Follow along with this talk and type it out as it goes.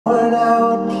Worn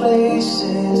out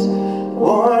places,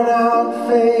 worn out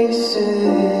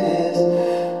faces,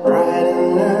 bright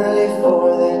and early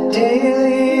for the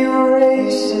daily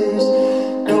races,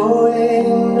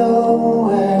 going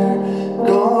nowhere,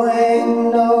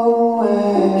 going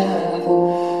nowhere.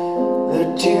 Their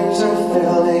tears are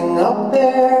filling up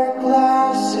their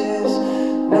glasses,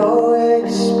 no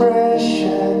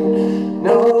expression,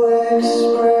 no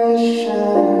expression.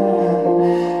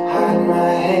 Hide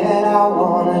my head, I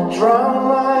wanna drown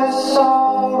my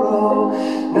sorrow.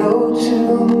 No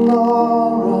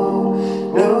tomorrow,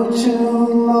 no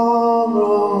tomorrow.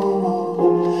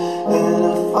 And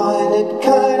I find it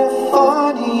kinda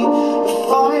funny, I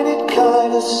find it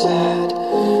kinda sad.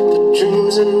 The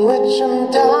dreams in which I'm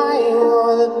dying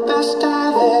are the best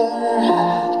I've ever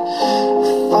had.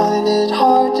 I find it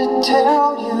hard to tell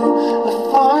you, I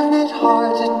find it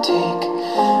hard to take.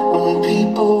 When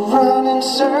people run in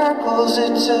circles,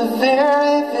 it's a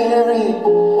very, very